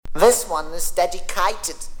This one is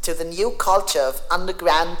dedicated to the new culture of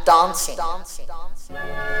underground dancing. La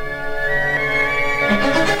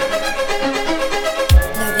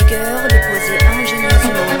vigueur déposée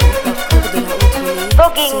ingénieusement au parcours de la haute volée.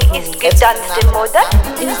 Voguing ist getanzte Mode.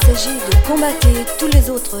 Il s'agit de combattre tous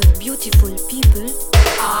les autres beautiful people.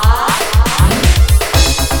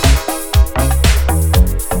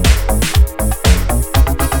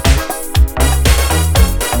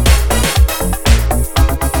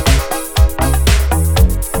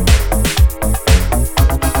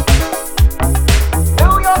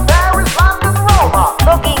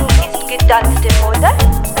 Getanzte Mode.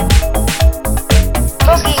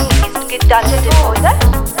 Voguing ist getanzte Mode.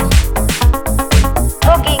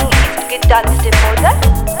 Voguing ist getanzte Mode.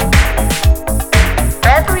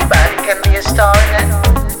 Everybody can be a star in it.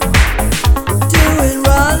 Doing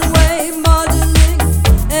runway modeling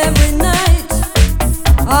every night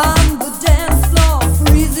on the dance floor,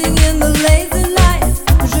 freezing in the lazy light.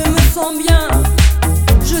 Je me sens bien,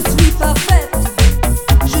 je suis parfaite,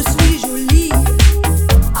 je suis jolie.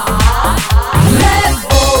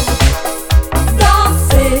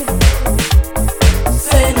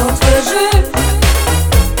 C'est notre jeu.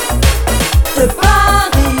 De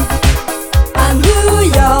Paris à New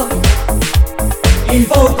York, il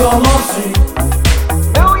faut commencer.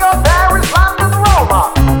 New York, Paris, London, Roma.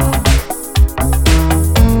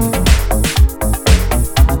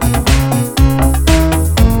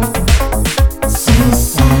 C'est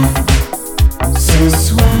ça, ce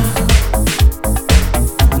soir,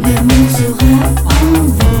 le monde sera en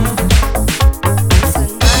vogue.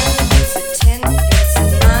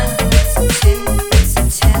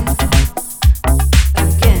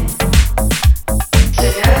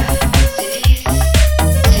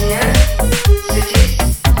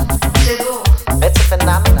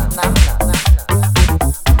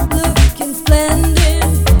 Looking splendid,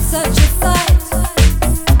 such a sight.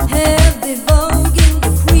 Heavy voguing,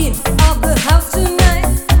 the queen of the house tonight.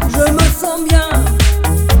 Je me sens bien,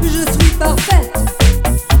 je suis parfaite,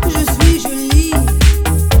 je suis jolie.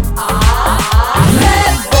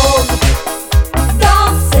 Red Vogue,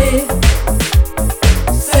 danser,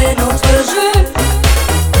 c'est notre jeu.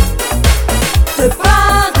 De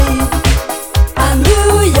Paris à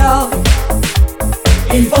New York,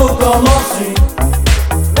 il faut commencer.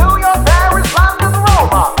 New York, Paris, London,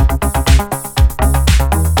 Roma.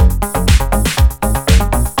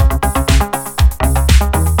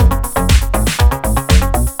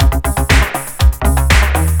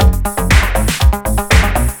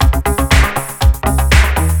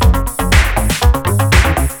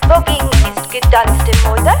 Voguing ist getanzte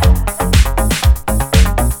Mode.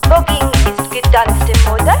 Voguing ist getanzte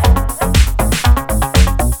Mode.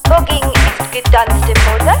 Voguing ist getanzte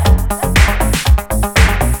Mode.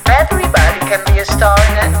 Everybody can be a star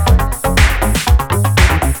in it.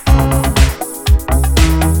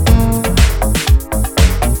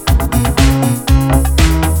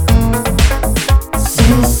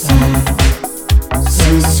 C'est ça, ce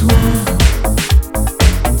soir,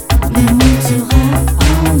 le monde sera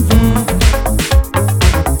en vogue.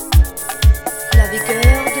 La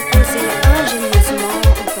vigueur déposée ingénieusement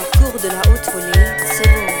au parcours de la haute volée, c'est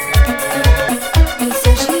bon. Il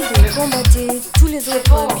s'agit de combattre tous les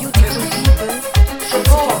autres beautiful people, ainsi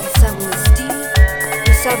qu'ils savent le style,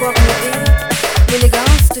 le savoir-vivre,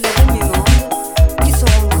 l'élégance de la vie du monde, qui se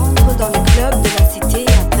rencontrent dans les clubs de la cité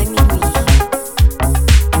après minuit.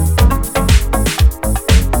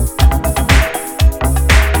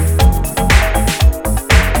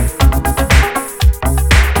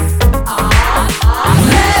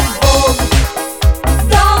 Red Vogue,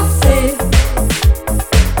 danser,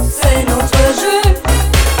 c'est notre jeu.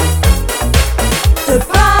 De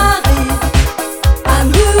Paris à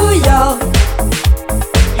New York,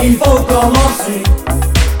 il faut commencer.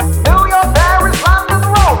 New York, Paris, London,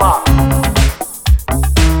 Roma.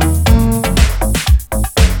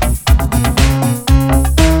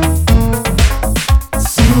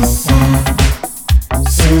 C'est ça,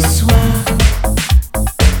 ce soir,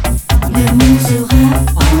 le monde sera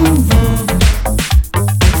en vogue.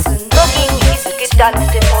 Voguing ist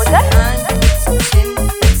getanzte Mode.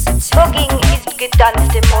 Voguing ist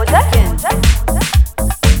getanzte Mode.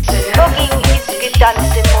 Voguing ist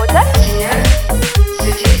getanzte Mode.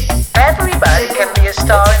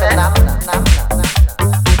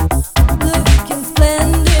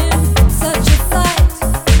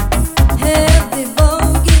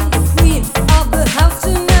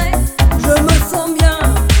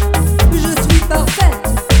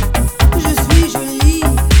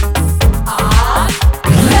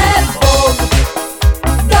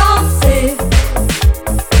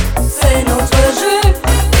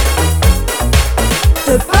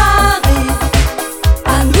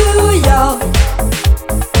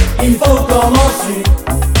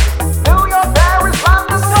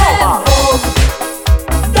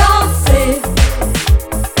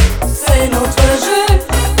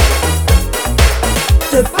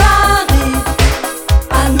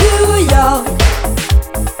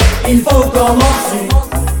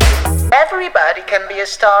 a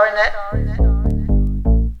star in it?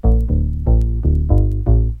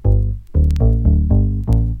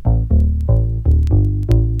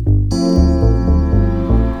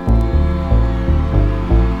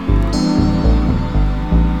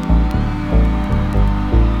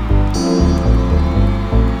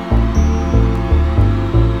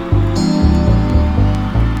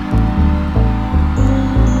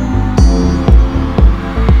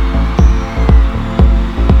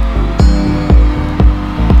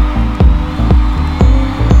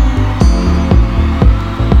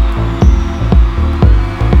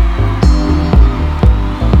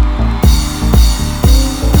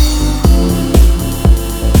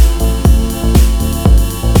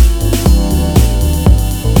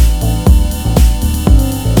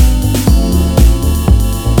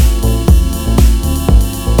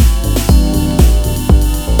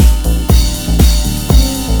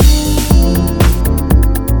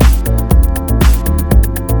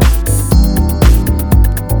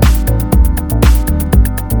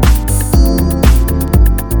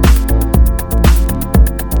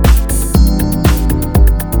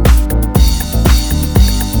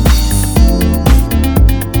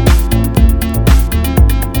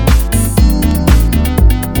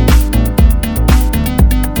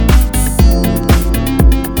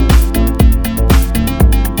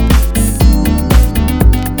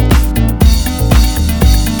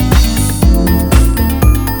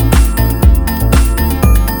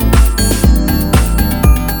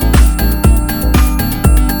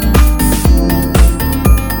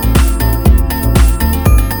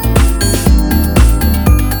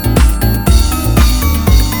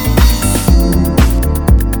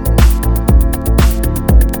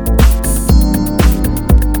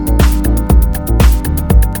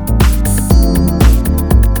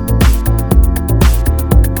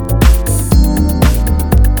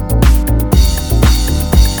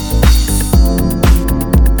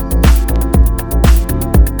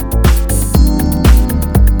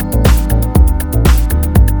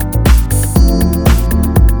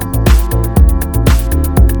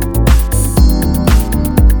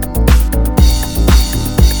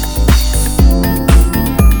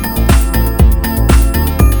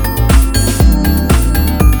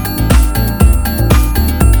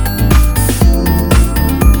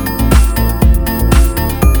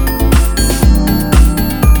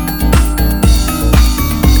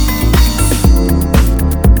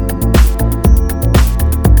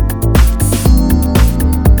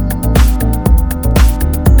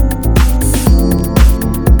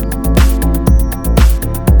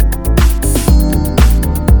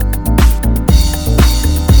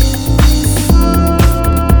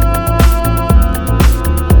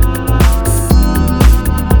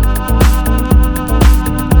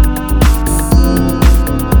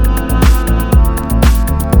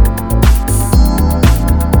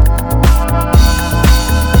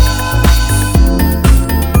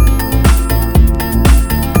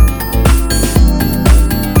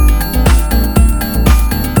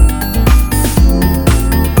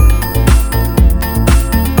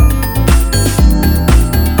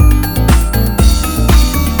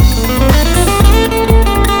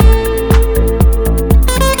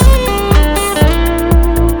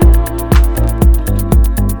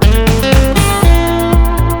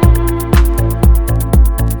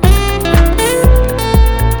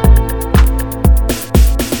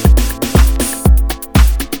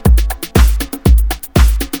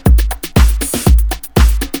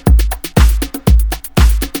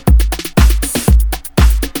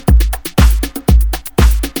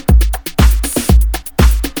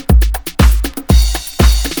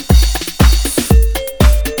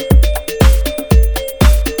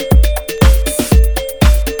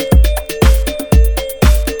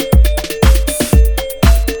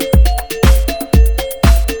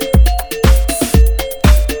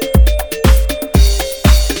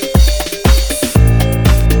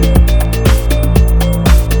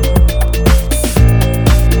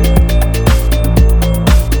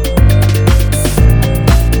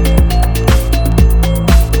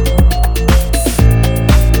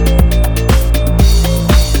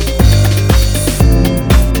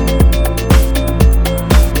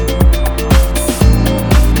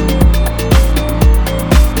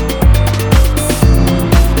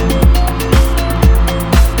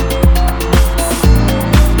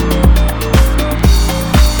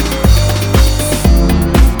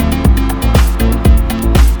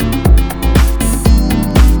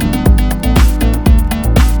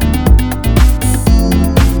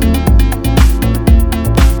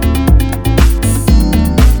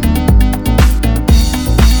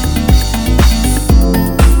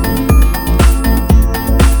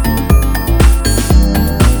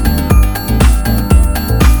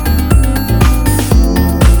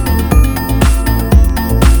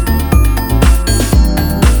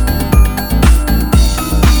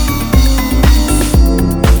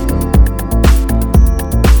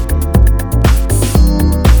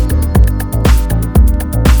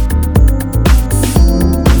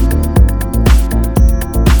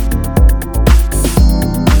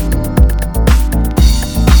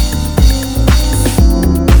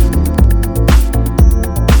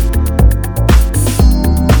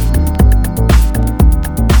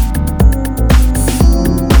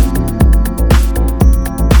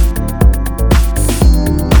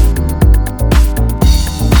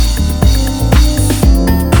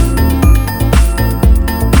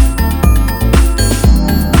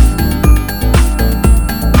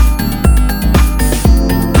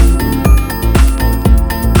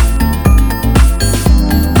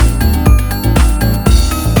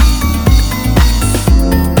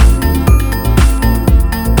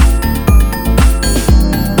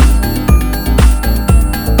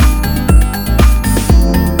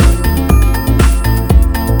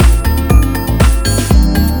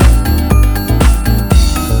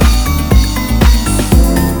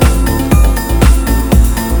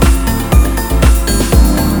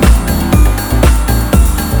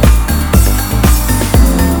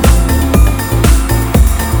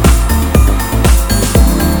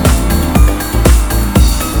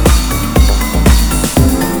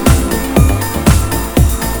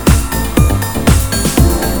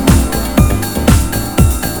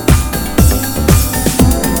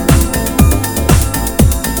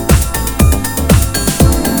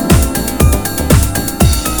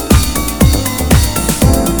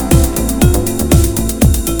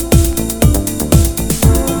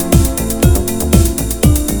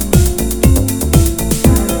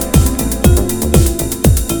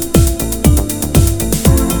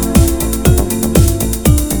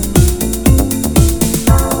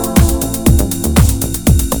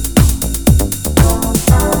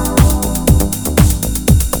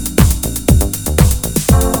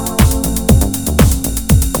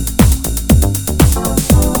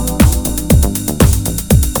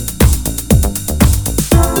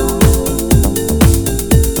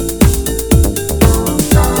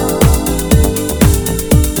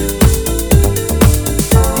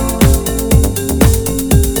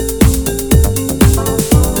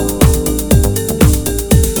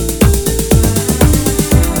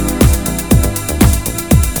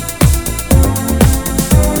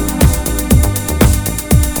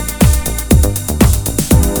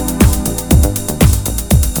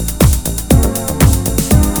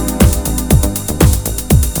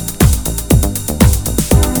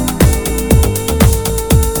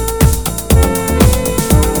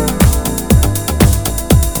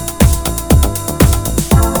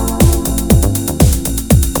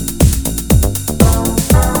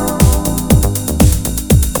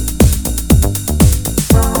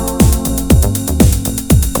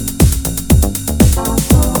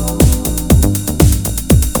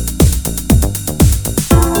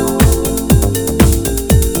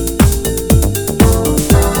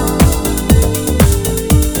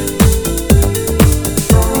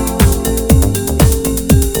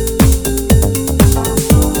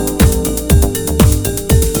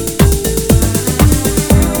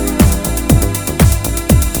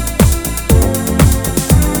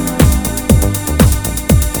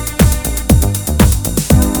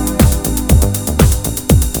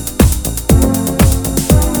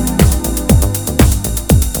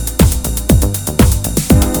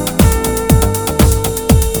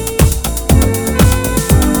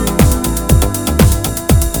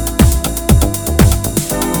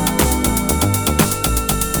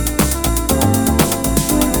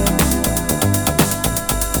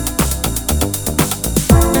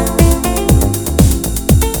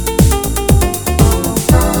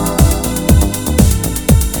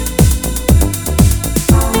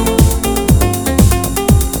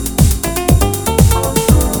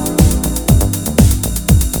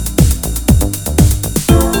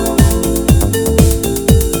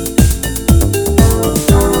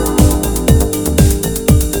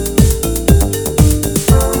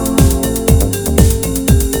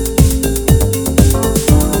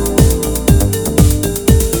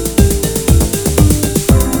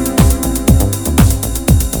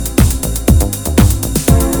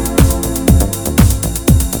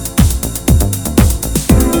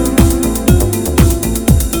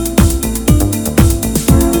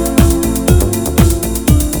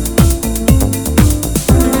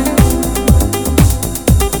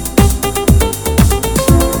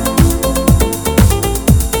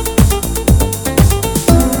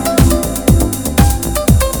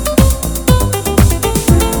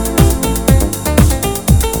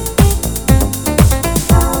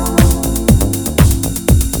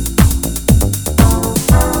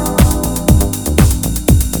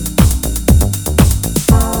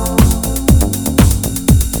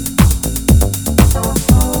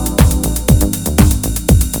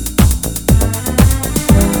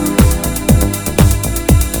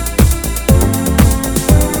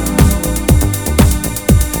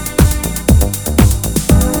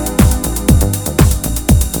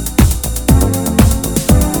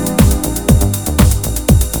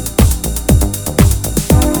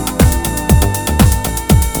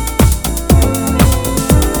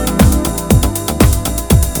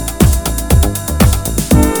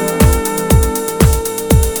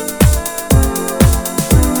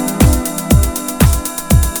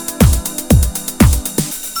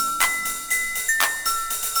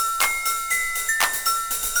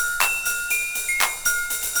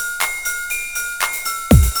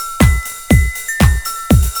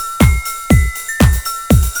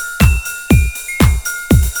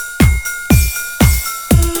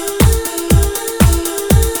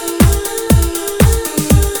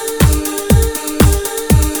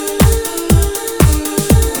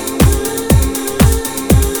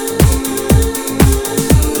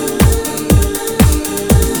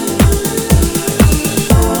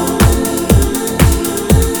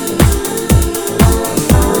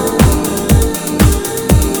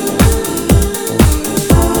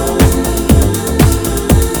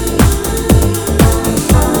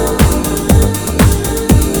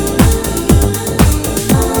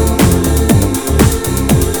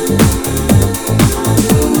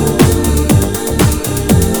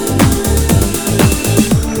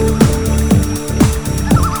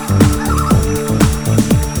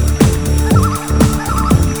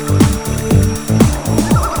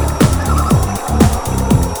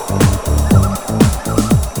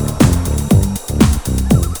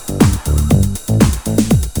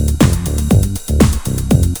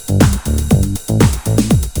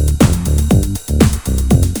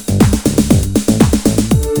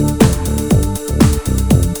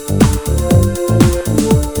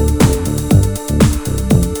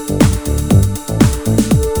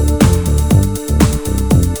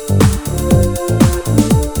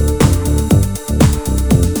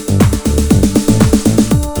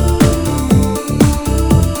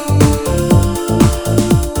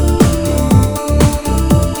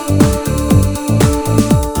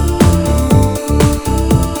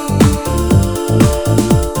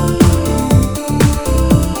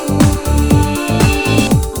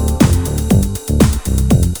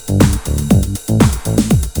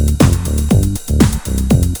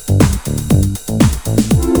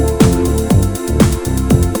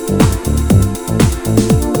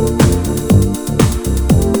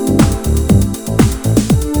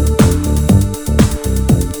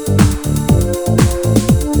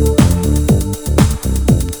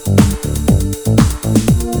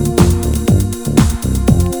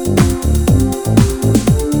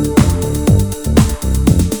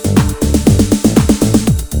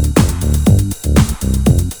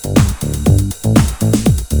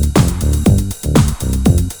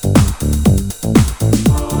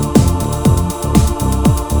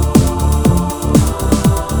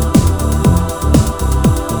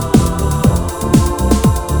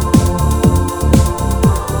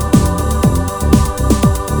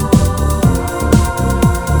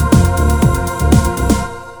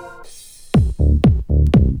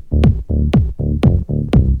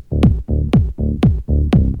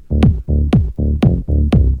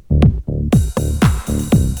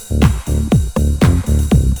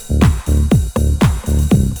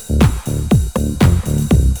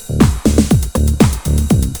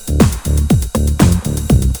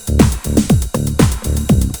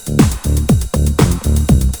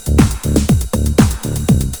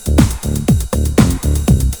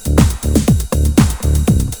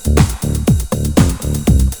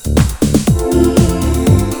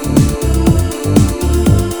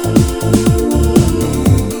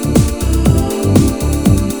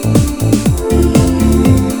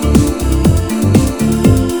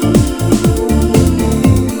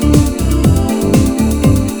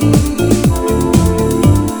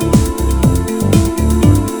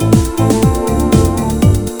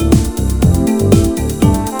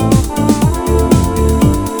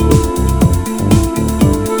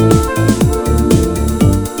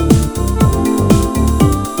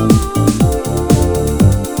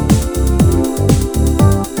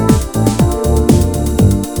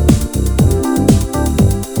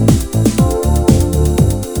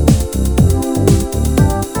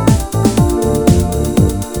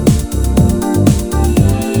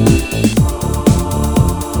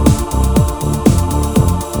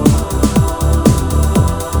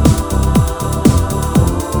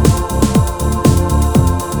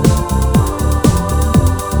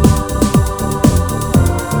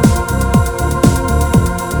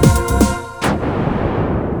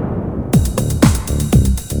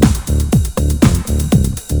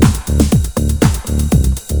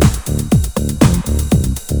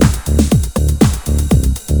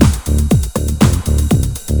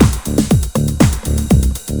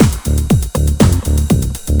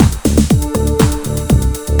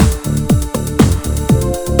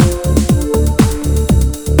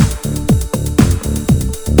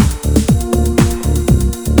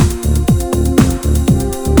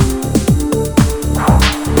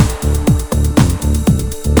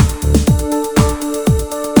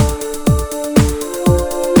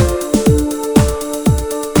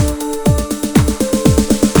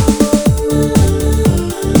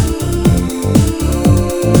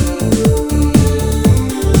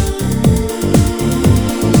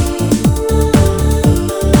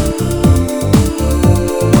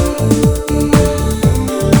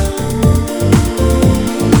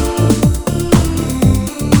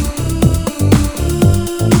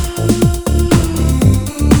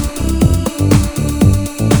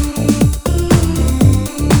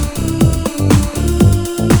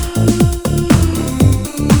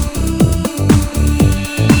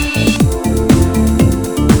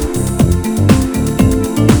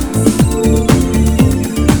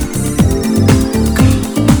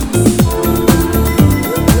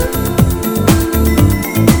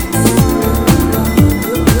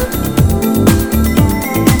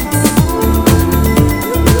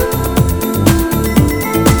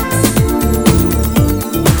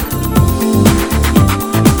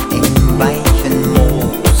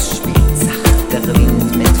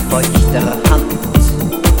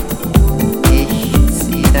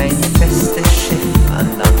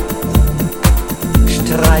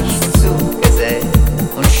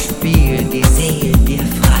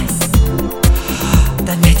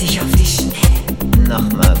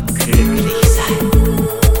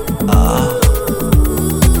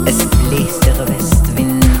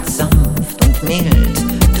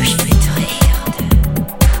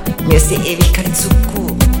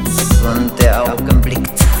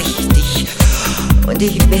 Und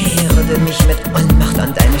ich werde mich mit Ohnmacht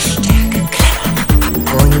an deine Stärke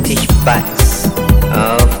klemmen. Und ich beiß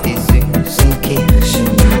auf die süßen Kirschen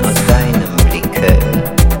aus deinem Likör.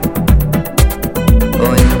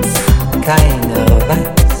 Und keiner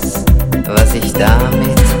weiß, was ich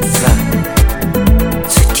damit sag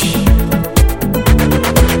zu dir.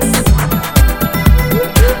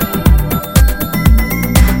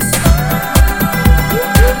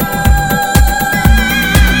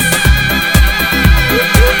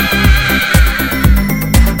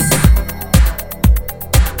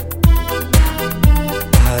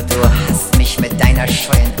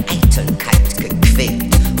 Scheuen Eitelkeit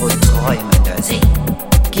gequält, wo träumender See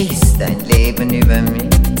gießt dein Leben über mich,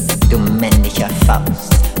 du männlicher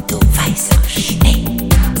Faust, du weißer Schnee.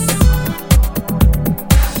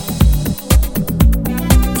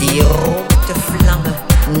 Die rote Flamme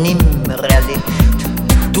nimmer Licht,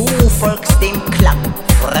 du folgst dem Klang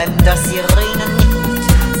fremder Sirenen nicht.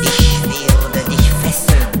 Ich werde dich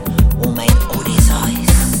fesseln, o mein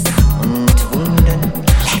Odysseus, und wunden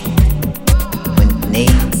nee,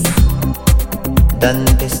 dann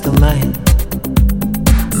bist du mein.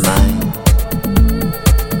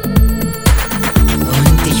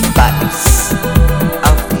 Und ich beiß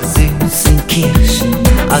auf die süßen Kirschen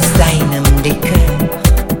aus deinem Likör.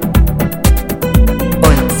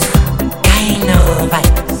 Und keiner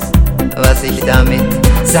weiß, was ich damit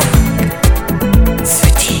sag zu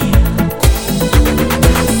dir.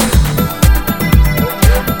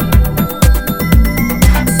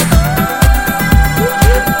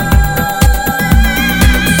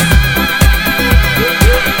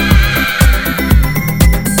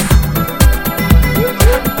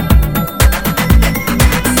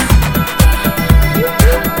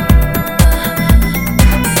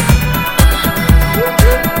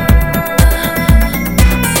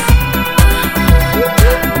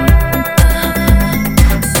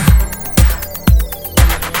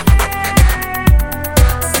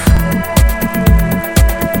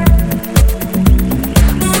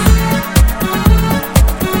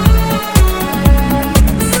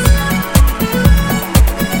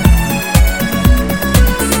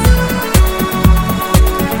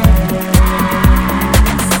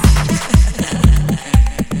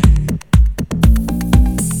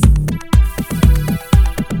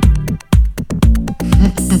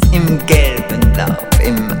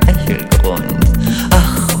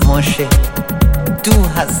 Du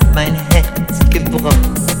hast mein Herz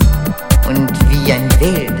gebrochen und wie ein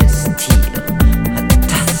wildes Tier hat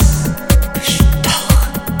das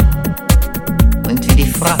bestochen. Und wie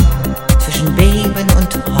die Frau zwischen Beben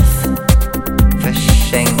und Hoffen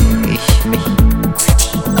verschenk ich mich zu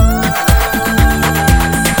dir.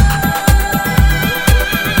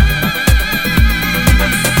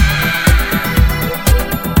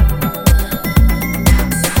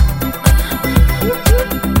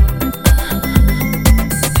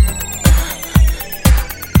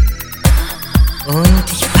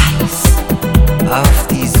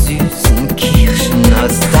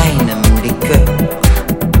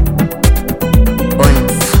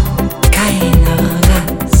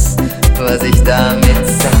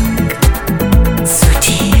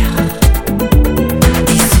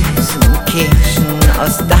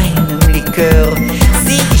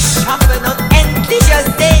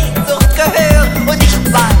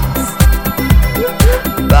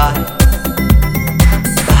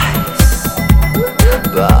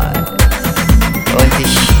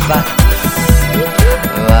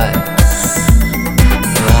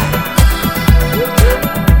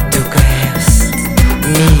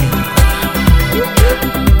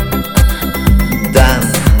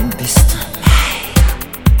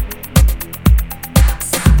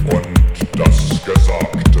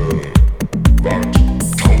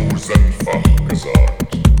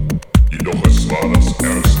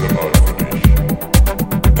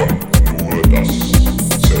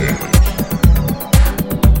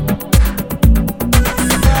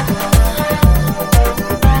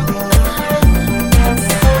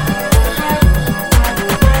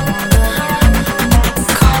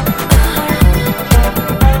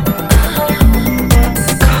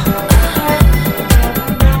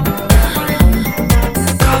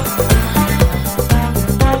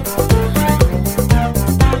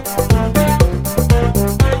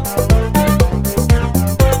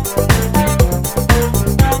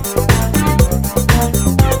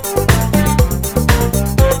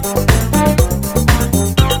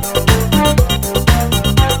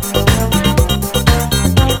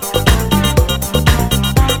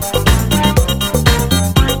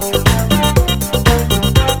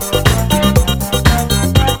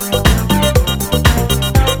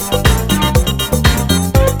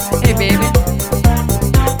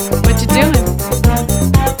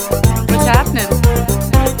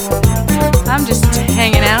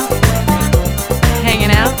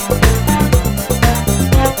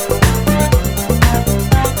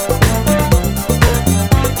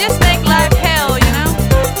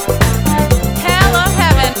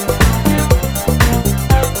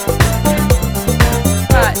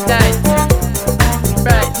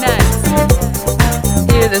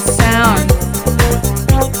 Hear the sound.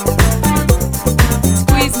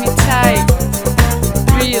 Squeeze me tight,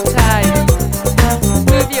 real tight.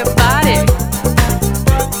 Move your body.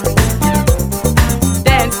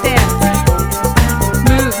 Dance, dance.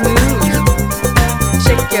 Move, move.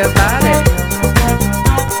 Shake your body.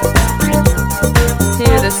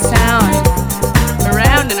 Hear the sound.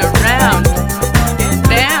 Around and around. Get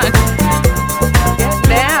down. Get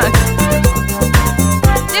down.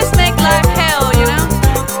 Just make life hell, you know?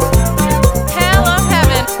 Hell or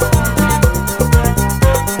heaven.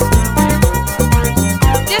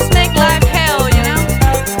 Just make life hell, you know?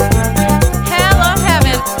 Hell or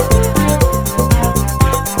heaven.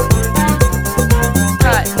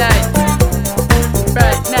 Bright nights.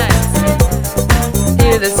 Bright nights.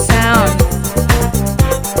 Hear the sound.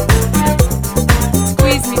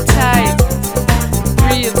 Squeeze me tight.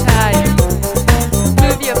 Real tight.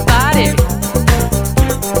 Move your body.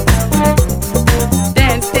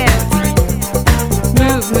 Dance, dance.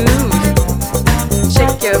 Move, move.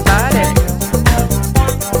 Shake your body.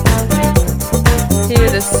 Hear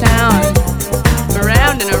the sound.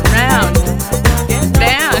 Around and around. Get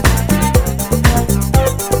down.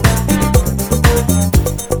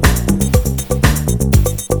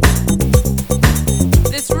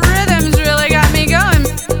 This rhythm's really got me going.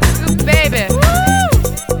 Ooh, baby.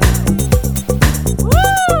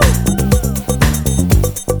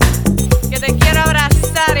 Que te quiero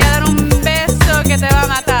abrazar y a dar un beso que te va a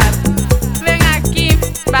matar. Ven aquí,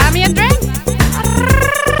 buy me a drink.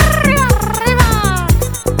 Arriba, arriba.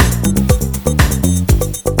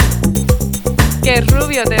 Qué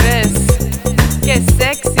rubio te ves, qué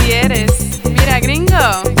sexy eres. Mira,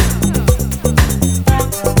 gringo.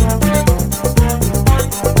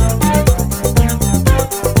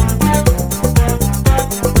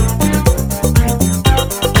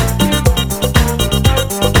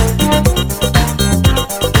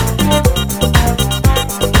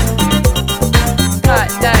 Hot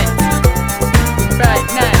nights, bright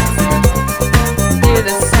nights. Hear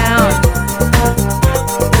the sound.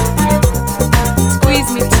 Squeeze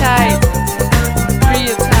me tight,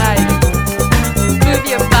 real tight. Move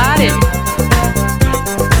your body.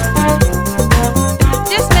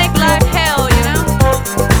 Just make life hell, you know?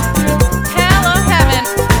 Hell or heaven.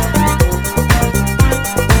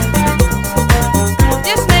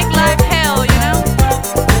 Just make life hell, you know?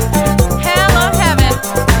 Hell or heaven.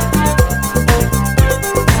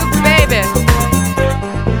 Ooh, baby.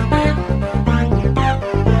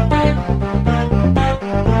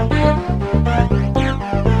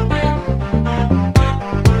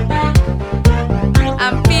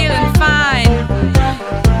 I'm feeling fine.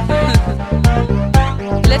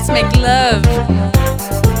 Let's make love.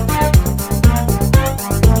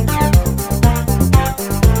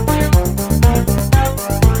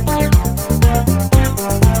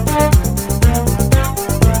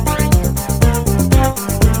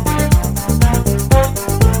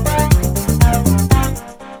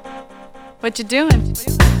 What you doing?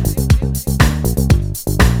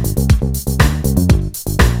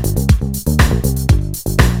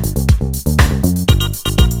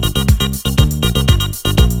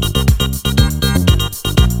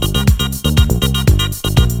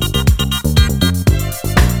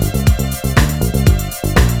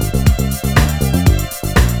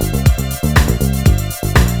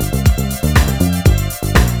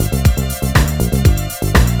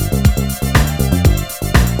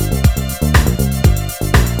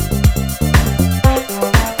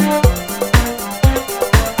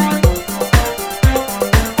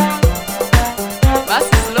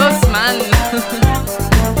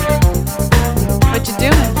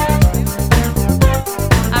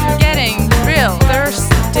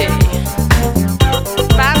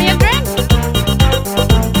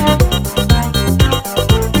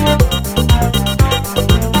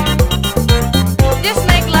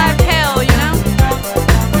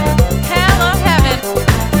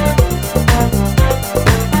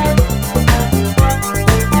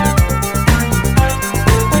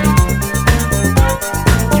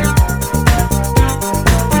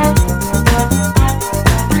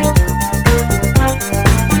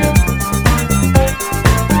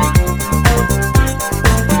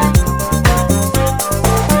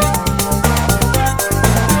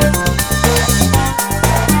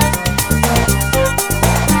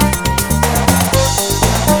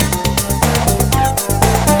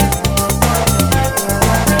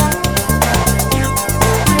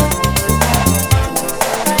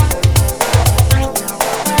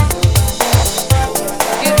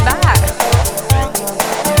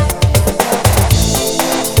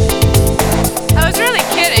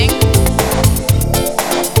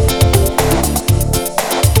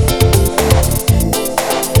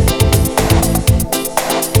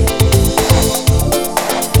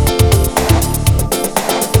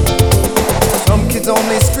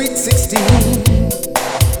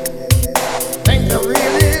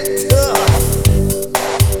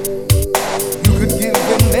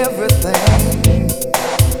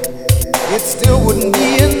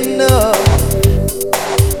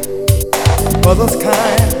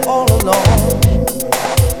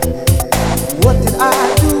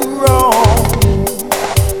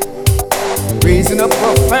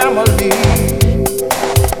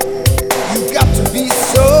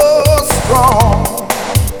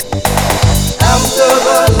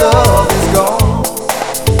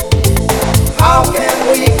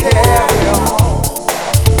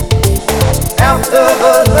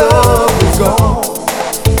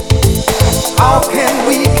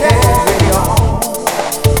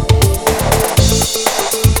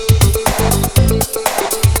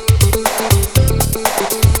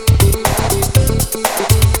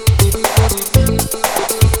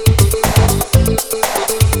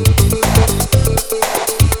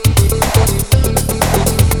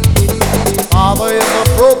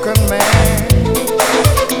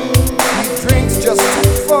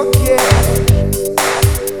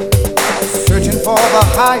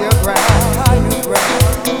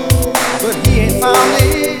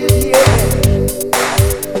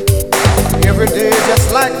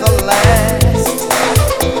 last.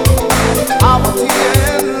 Poverty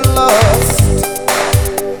and lust.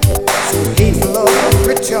 So he's love a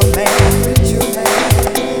richer man,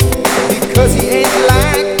 because he ain't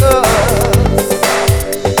like us.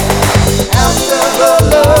 After the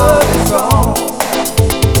love is gone,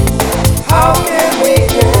 how can we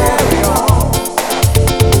carry on?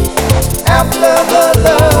 After the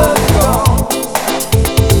love is gone,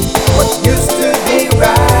 what used to be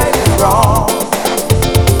right is wrong.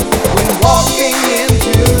 When walking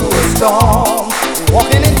into a storm,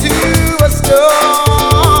 walking into a storm.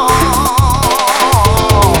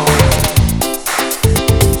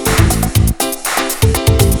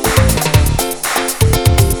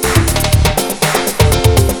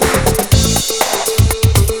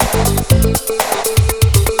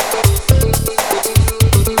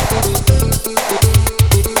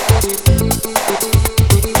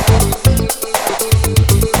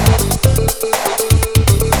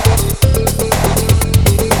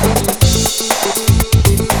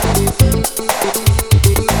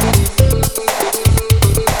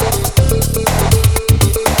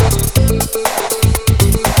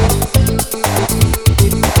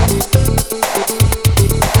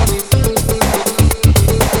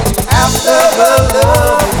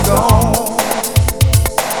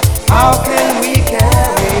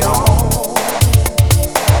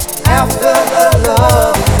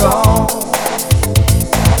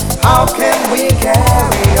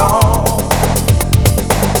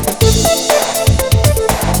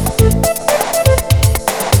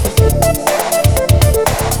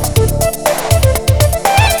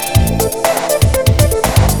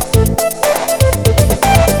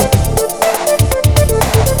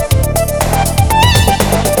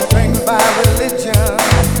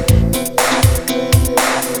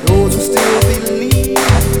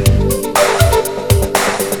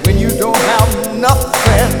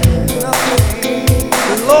 Nothing,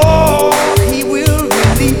 the Lord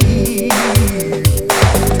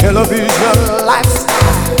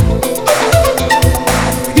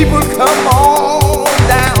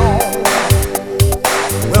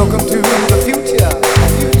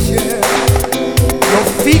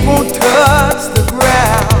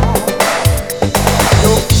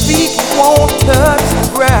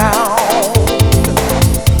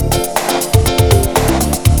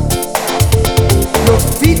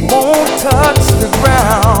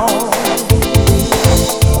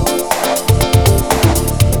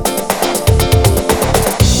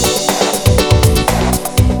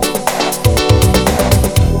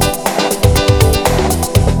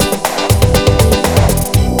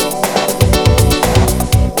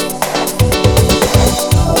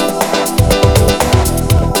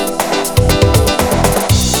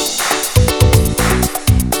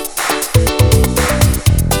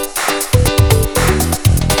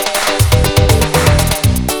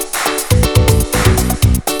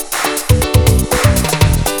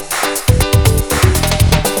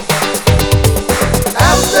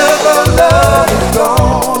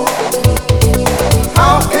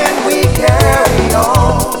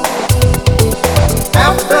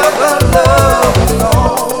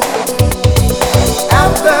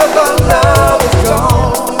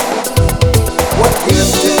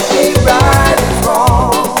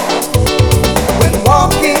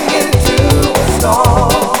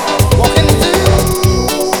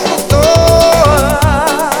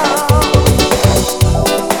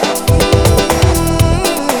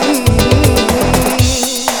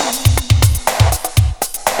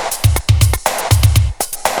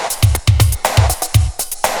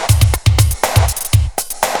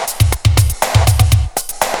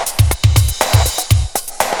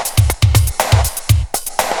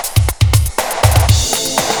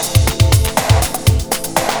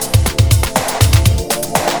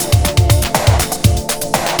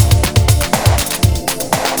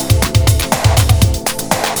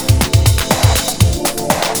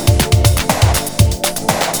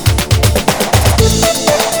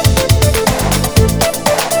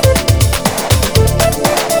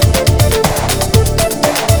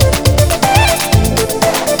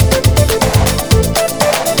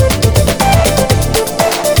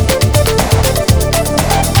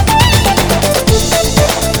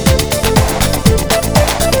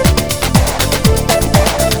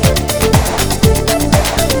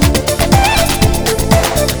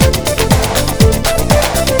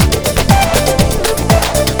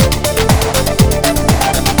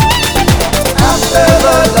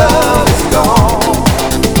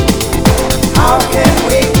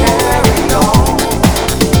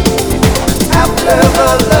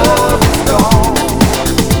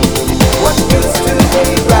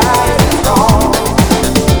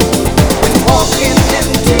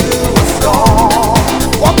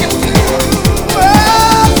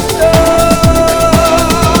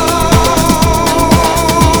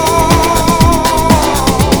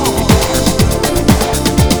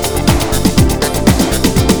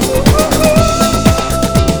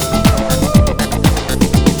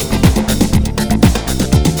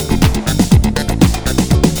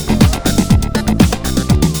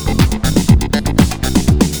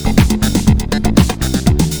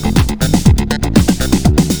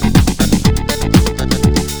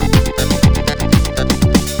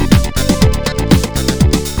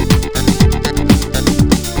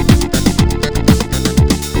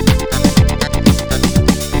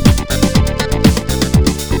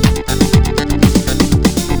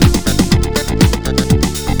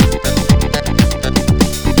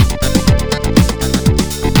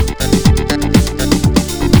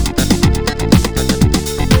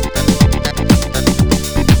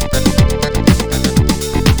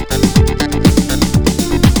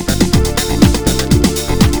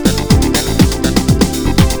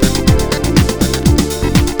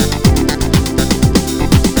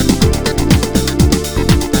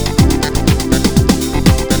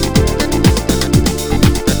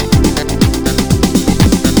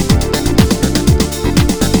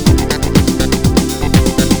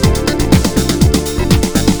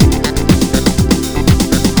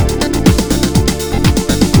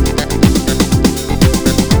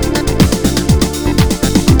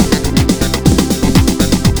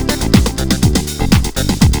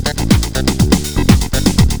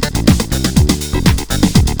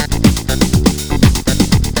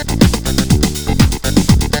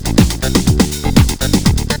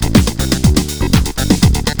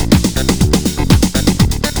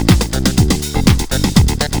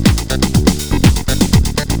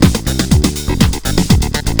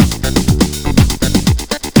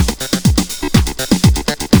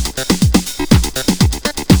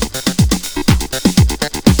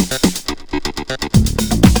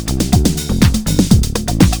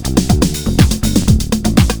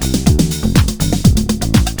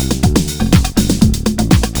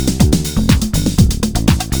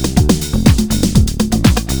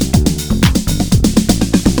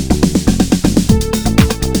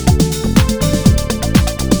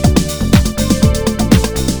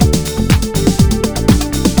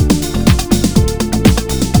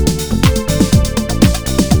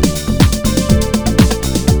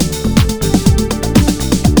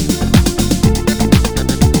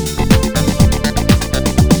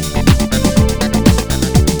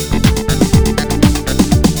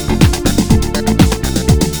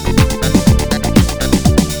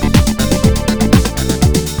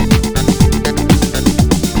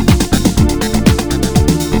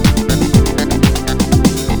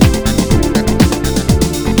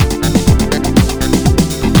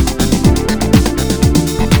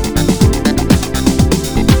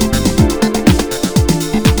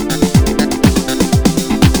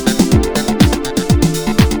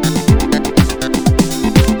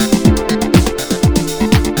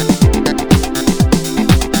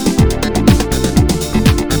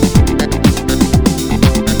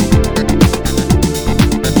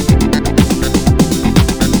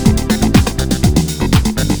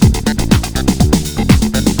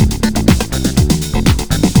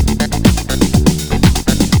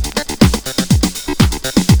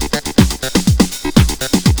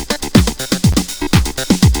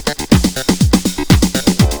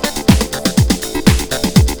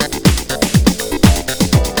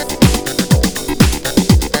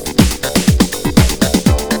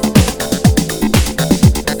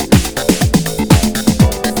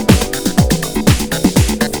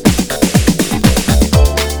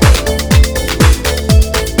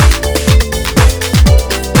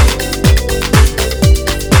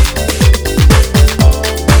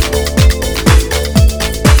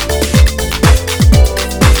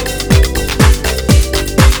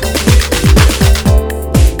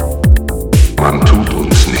Man tut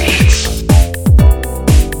uns nichts.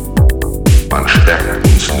 Man stärkt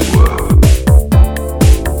uns nur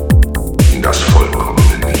in das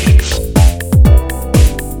vollkommene Nichts.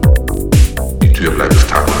 Die Tür bleibt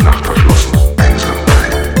Tag und Nacht verschlossen.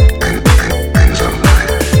 Einsamkeit, Einsamkeit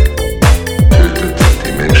tötet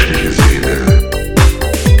die menschliche Seele.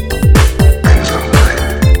 Einsamkeit,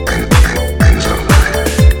 Einsamkeit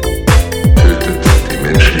tötet die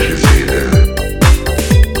menschliche Seele.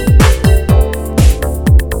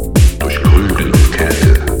 Durch Prügel und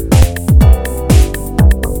Kälte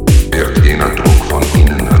wird jener Druck von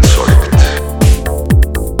innen erzeugt,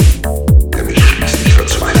 der mich schließlich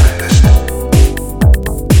verzweifeln lässt.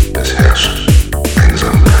 Es herrscht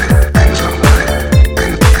Einsamkeit, Einsamkeit,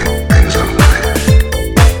 Einsamkeit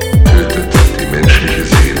tötet die menschliche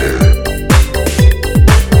Seele.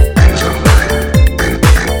 Einsamkeit,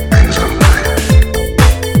 Einsamkeit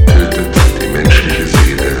tötet die menschliche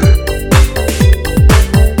Seele.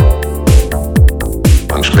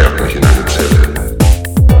 Man sperrt mich in eine Zelle,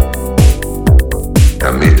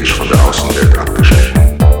 hermetisch von der Außenwelt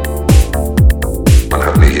abgeschnitten. Man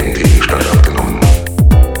hat mir jeden Gegenstand abgenommen.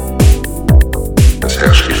 Es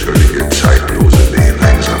herrscht die völlige, zeitlose Leere.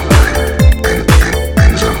 Einsamkeit,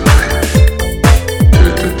 Einsamkeit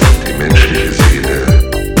tötet die menschliche Seele.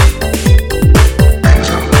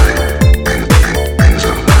 Einsamkeit,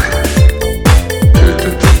 Einsamkeit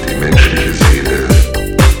tötet die menschliche Seele.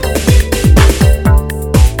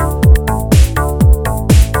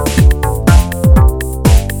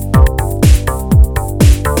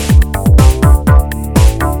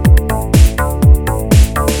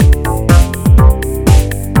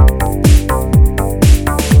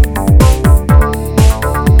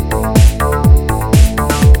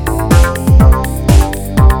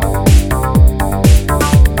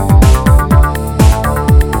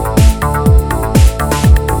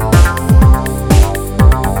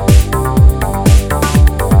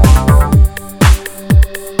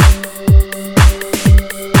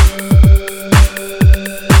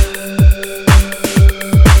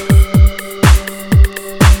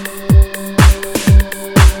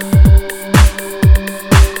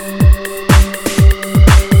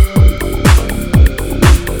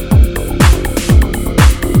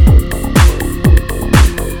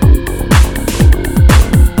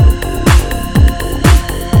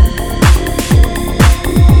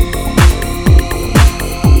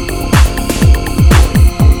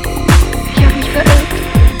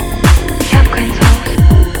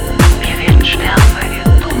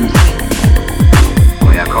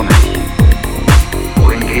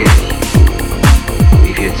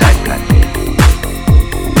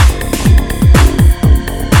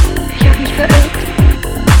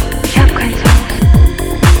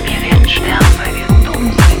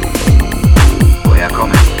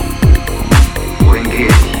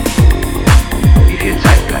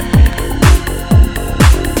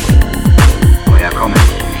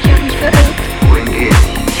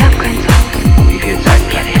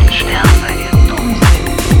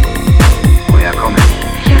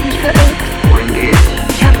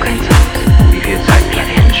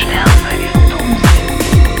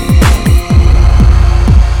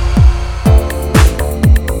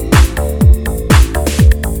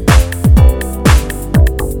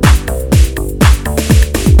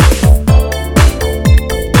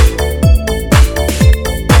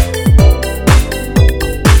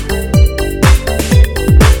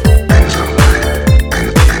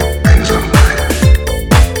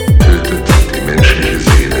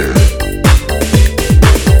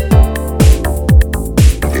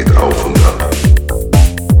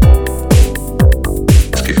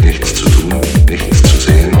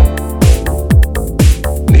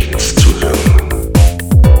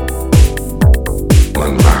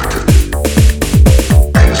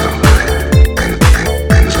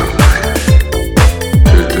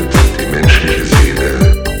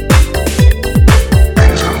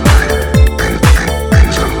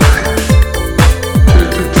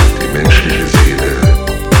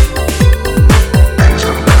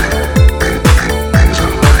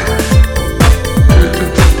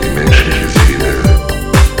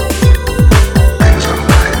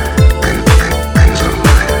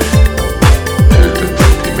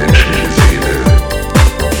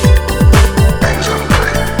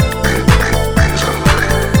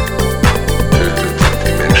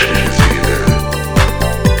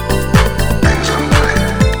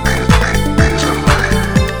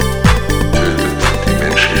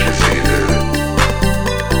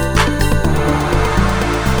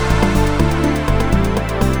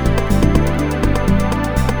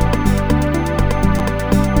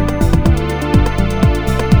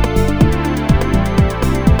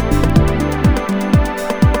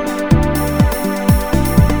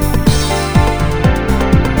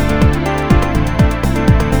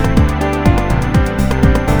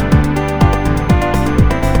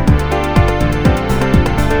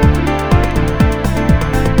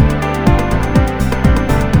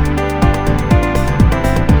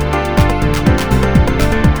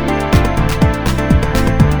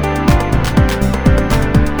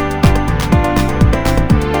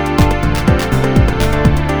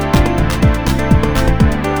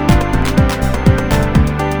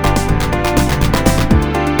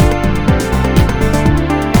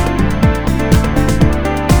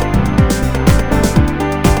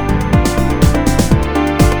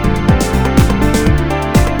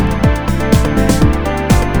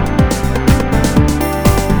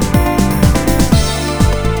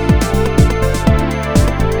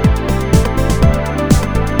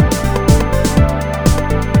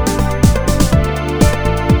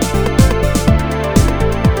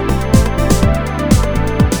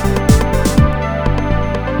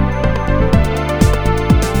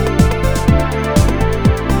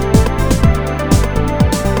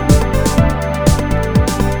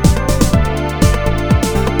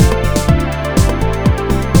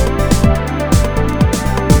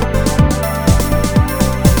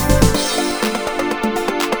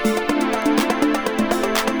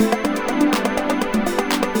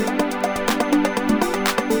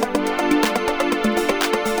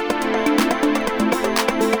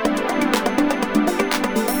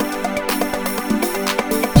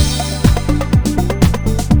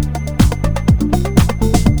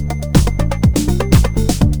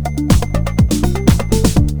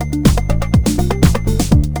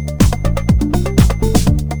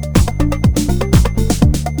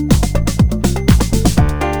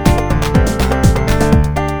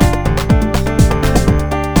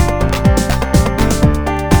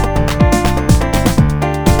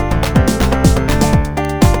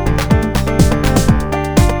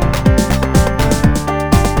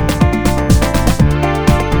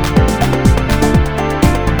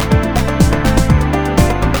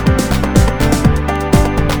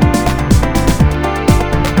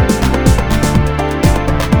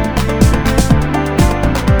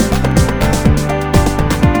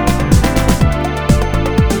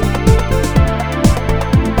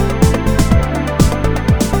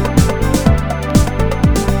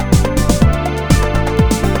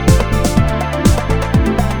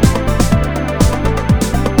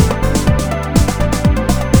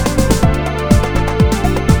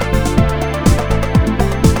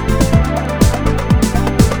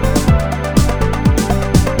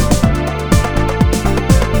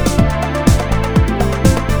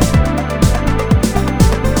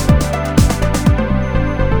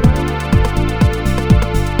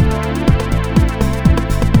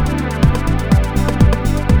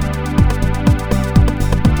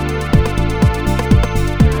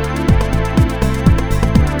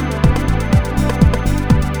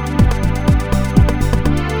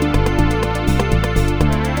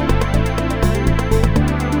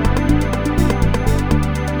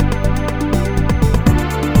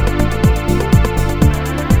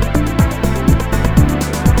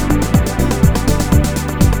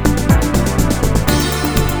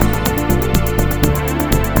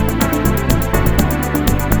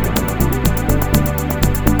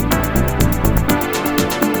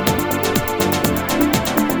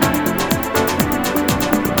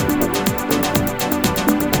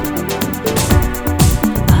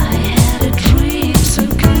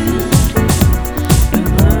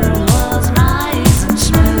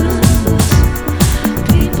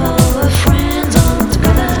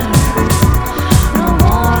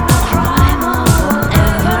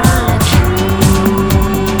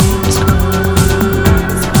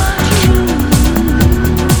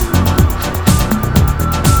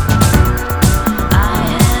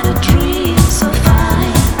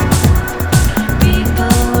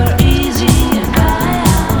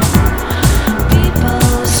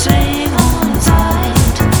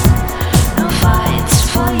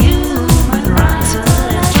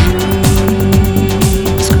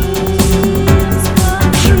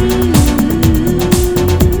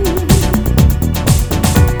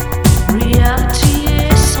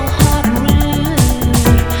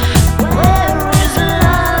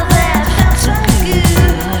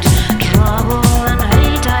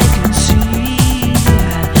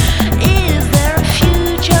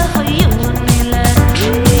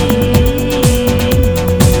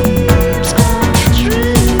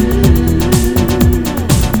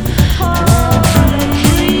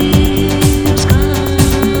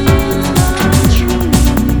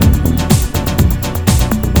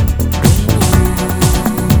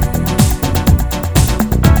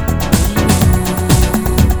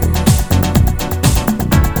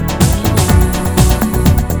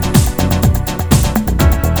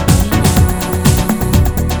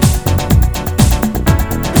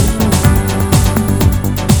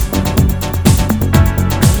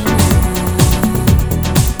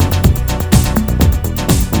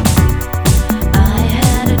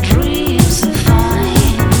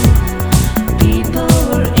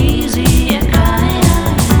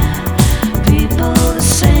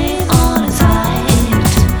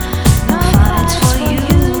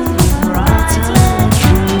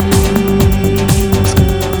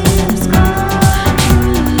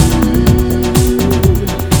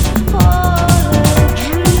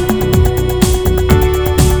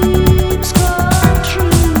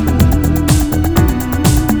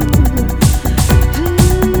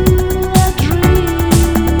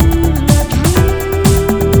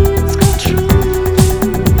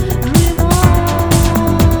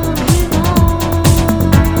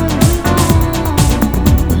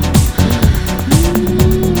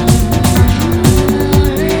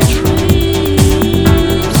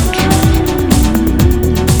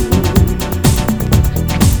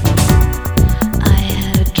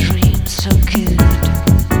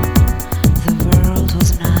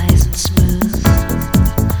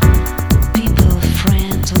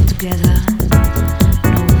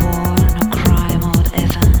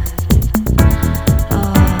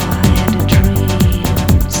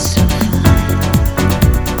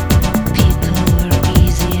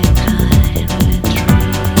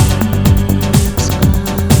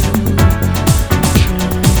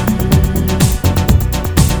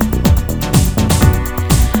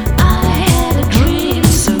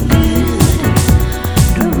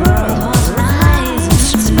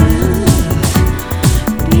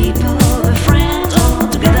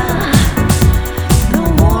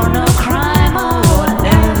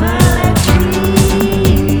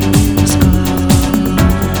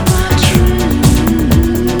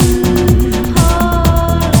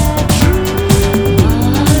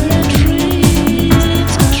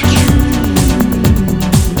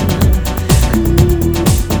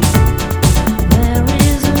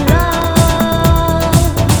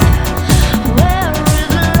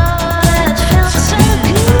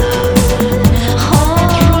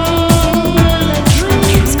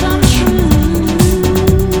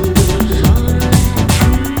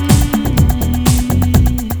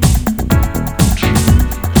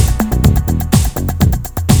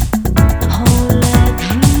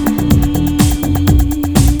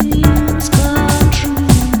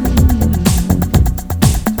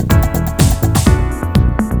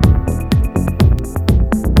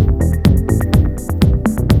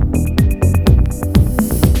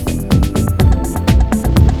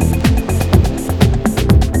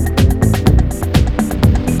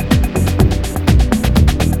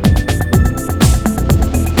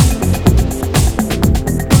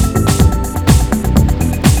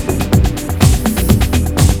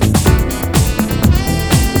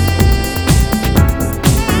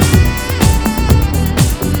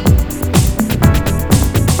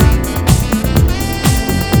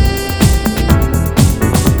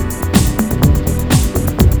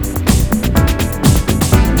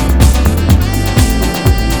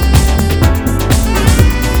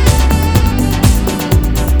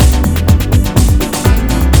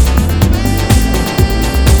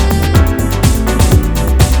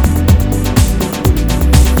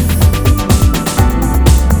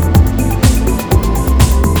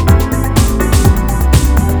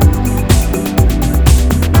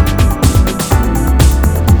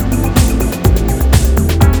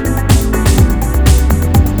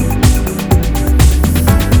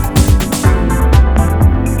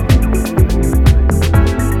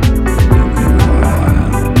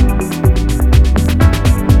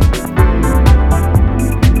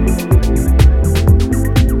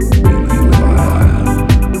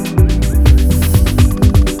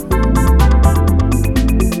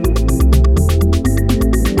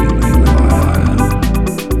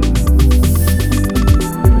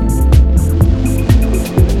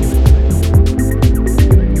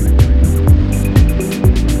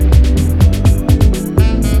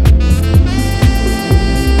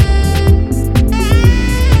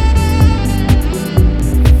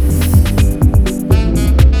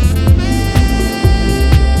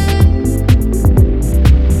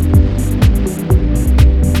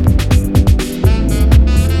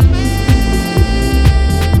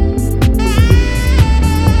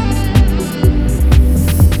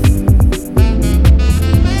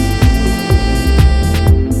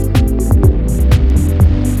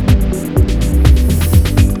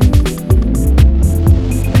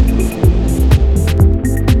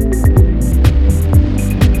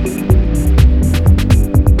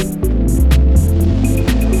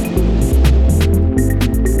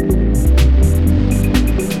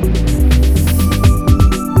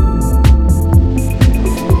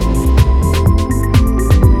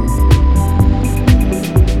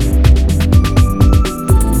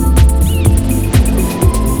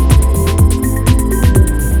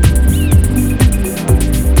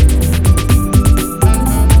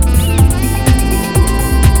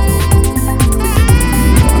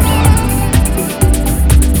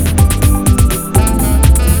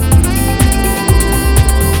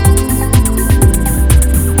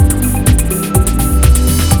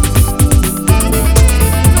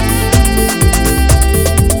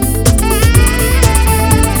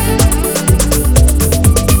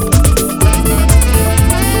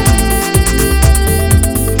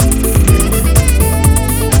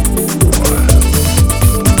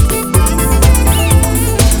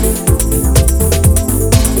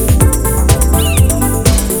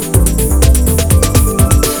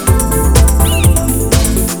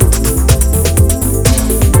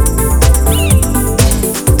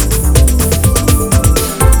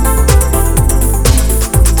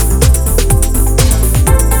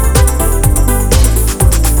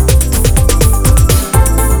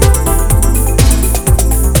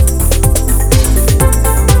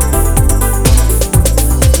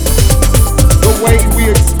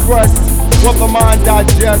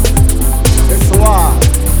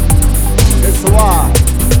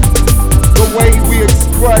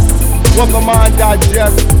 what the mind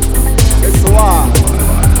digests. It's alive.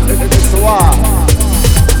 It's alive.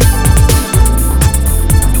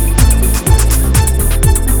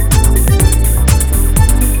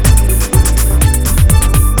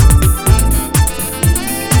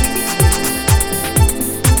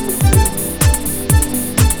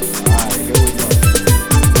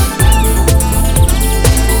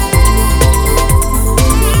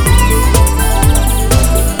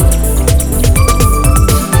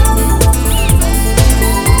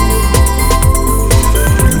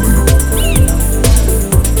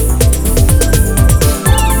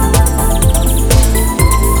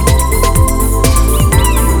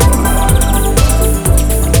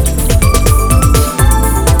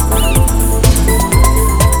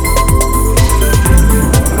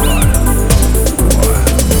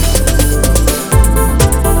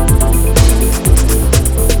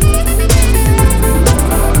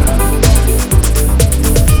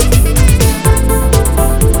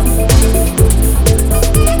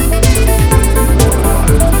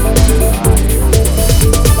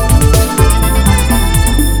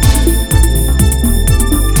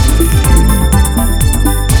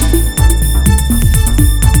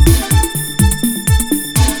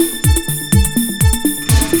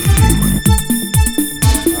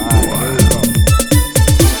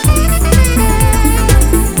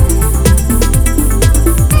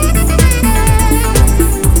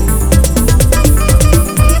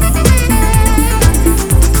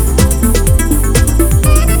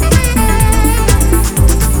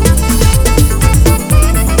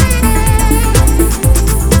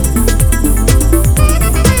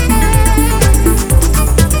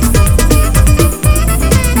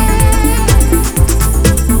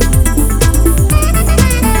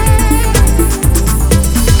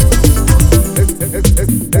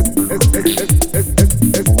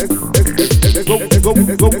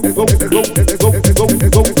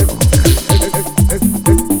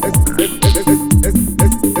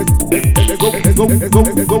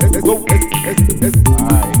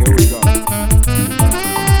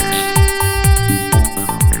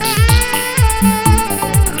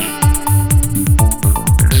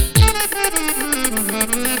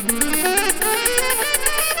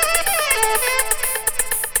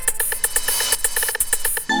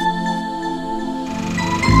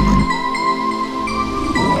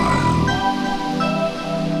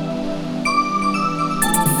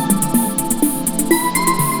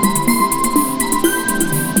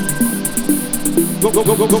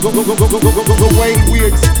 The way we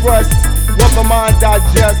express what the mind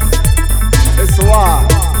digests, it's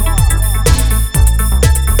alive.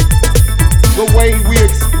 The way we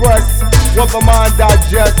express what the mind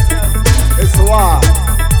digests, it's alive.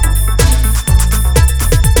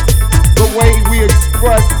 The way we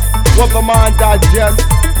express what the mind digests,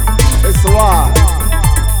 it's alive.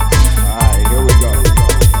 Alright, here we go.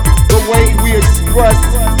 The way we express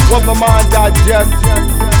what the mind digests,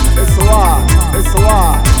 it's alive. It's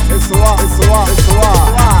alive. It's alive. It's alive. It's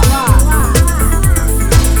alive.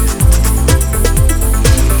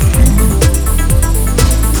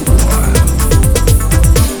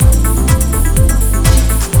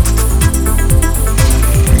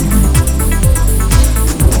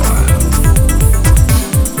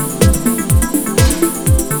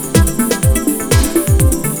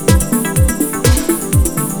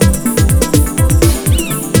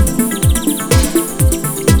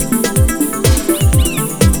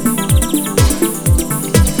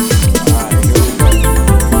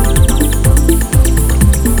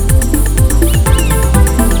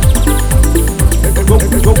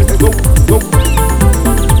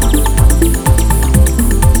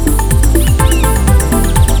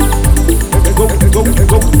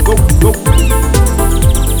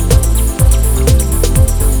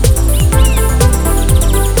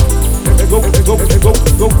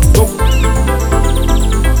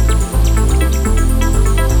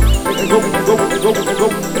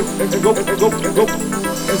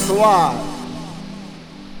 It's alive.